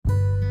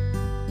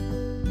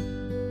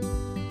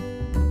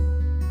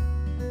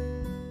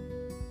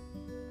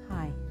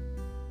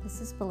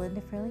is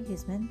Belinda Fraley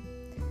Huseman,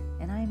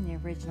 and I am the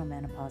original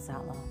Menopause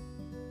Outlaw.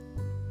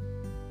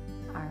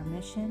 Our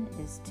mission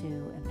is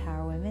to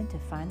empower women to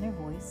find their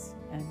voice,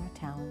 own their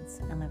talents,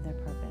 and live their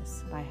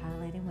purpose by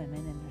highlighting women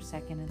in their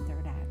second and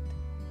third act,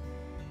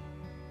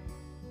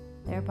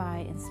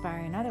 thereby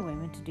inspiring other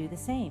women to do the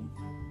same.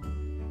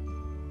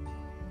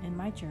 In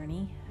my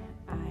journey,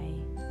 I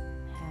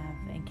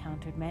have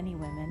encountered many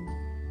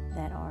women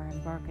that are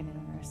embarking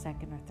on their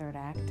second or third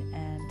act,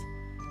 and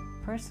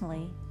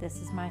personally, this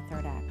is my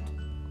third act.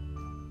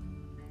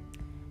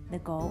 The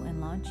goal in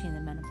launching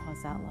the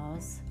Menopause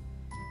Outlaws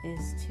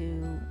is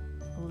to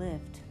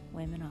lift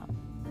women up,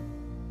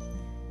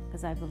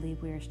 because I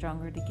believe we are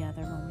stronger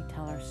together when we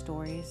tell our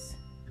stories,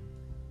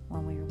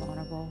 when we are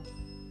vulnerable,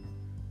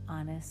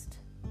 honest,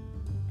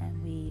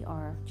 and we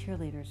are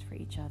cheerleaders for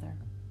each other.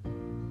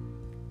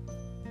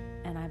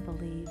 And I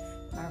believe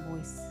our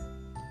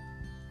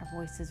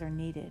voices are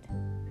needed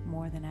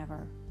more than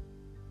ever,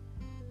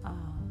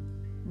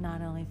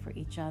 not only for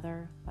each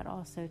other, but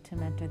also to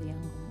mentor the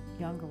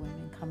younger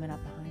women coming up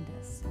behind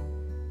us.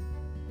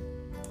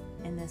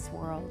 In this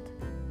world,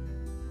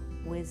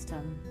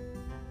 wisdom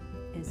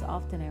is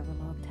often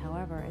overlooked.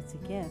 However, it's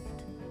a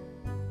gift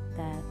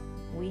that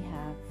we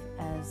have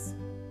as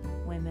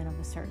women of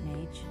a certain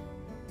age,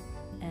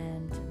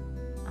 and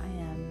I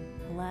am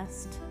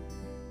blessed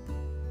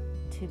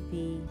to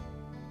be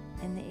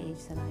in the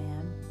age that I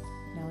am,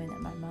 knowing that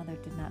my mother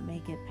did not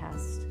make it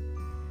past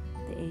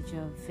the age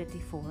of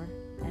 54,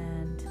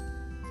 and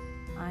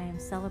I am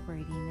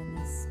celebrating in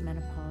this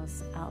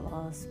Menopause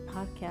Outlaws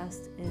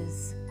podcast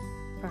is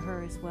for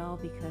her as well,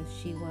 because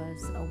she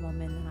was a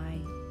woman that I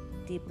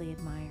deeply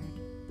admired,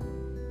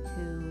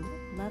 who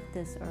left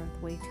this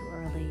earth way too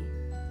early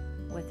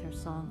with her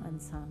song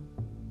unsung,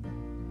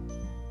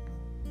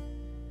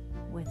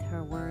 with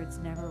her words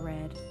never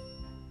read,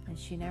 and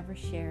she never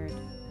shared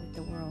with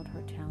the world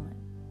her talent.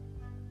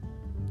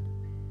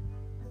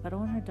 But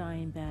on her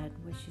dying bed,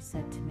 what she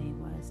said to me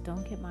was,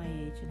 don't get my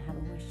age and have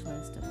a wish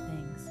list of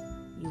things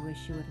you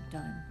wish you would have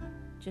done.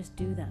 Just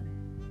do them.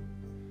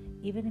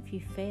 Even if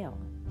you fail,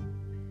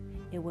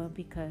 it won't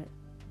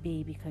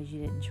be because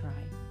you didn't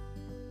try.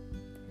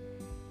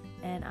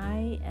 And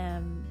I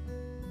am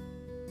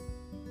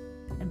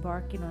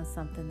embarking on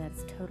something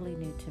that's totally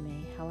new to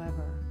me.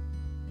 However,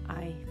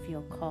 I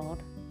feel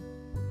called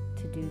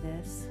to do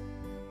this.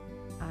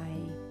 I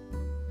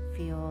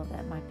feel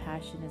that my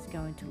passion is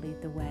going to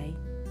lead the way.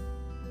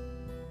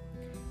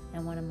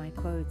 And one of my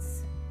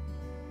quotes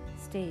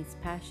states,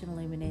 passion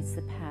illuminates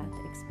the path,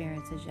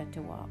 experience is yet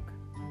to walk.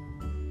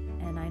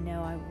 And I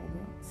know I will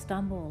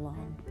stumble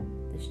along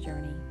this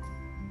journey.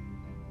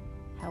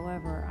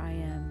 However, I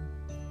am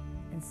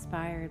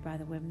inspired by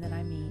the women that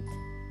I meet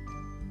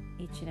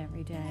each and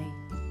every day,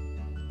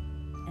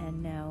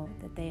 and know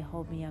that they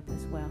hold me up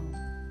as well.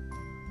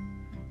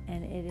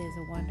 And it is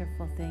a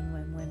wonderful thing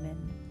when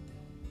women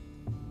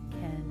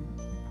can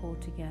pull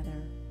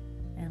together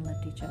and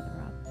lift each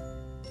other up.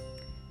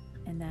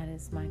 And that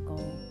is my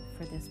goal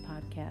for this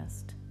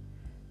podcast,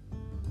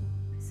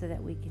 so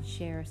that we can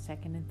share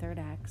second and third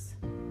acts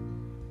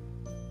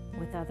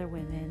with other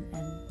women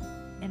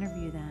and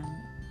interview them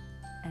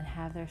and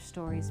have their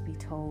stories be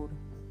told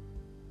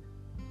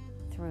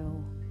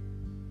through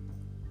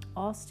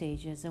all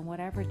stages and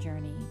whatever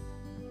journey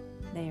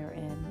they are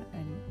in,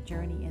 a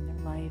journey in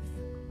their life,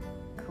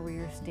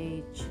 career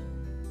stage,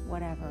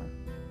 whatever.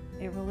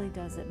 It really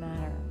doesn't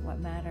matter. What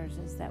matters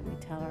is that we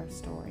tell our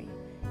story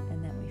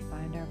and that we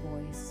find our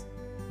voice,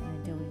 and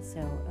in doing so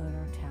own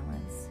our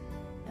talents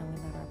and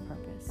we live our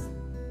purpose.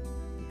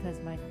 Because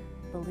my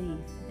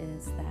belief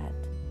is that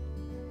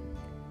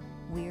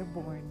we are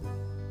born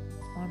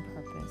on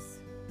purpose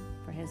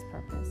for His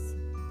purpose,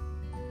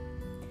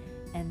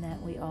 and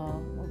that we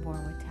all were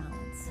born with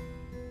talents.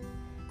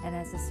 And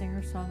as a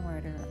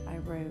singer-songwriter, I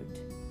wrote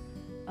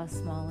a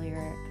small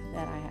lyric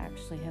that I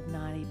actually have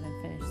not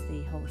even finished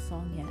the whole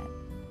song yet,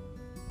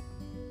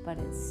 but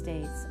it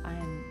states, I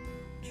am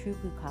true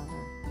blue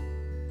collar,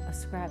 a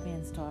scrap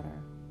man's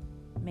daughter,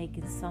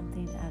 making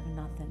something out of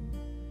nothing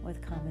with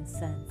common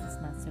sense is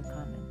not so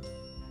common.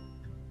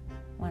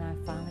 When I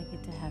finally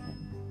get to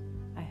heaven,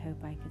 I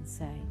hope I can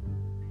say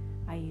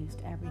I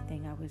used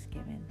everything I was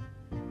given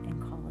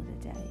and call it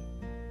a day.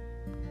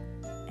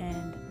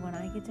 And when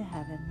I get to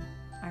heaven,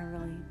 I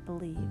really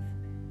believe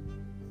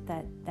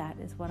that that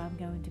is what I'm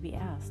going to be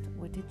asked.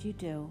 What did you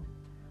do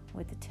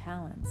with the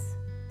talents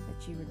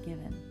that you were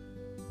given?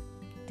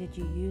 Did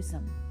you use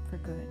them for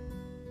good,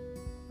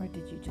 or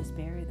did you just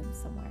bury them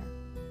somewhere?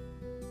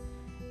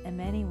 And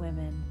many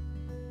women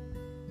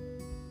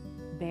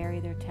bury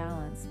their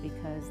talents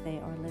because they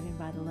are living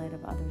by the light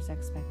of others'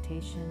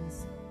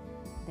 expectations.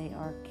 They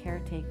are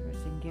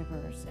caretakers and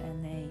givers,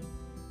 and they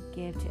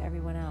give to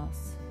everyone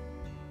else,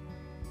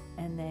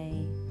 and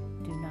they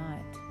do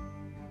not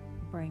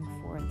bring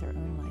forth their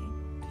own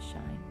light to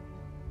shine.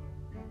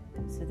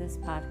 So this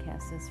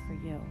podcast is for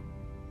you.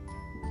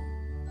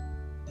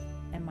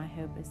 And my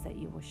hope is that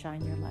you will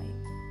shine your light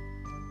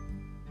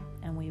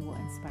and we will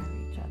inspire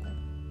each other.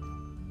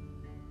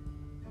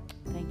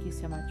 Thank Thank you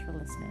so much for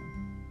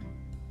listening.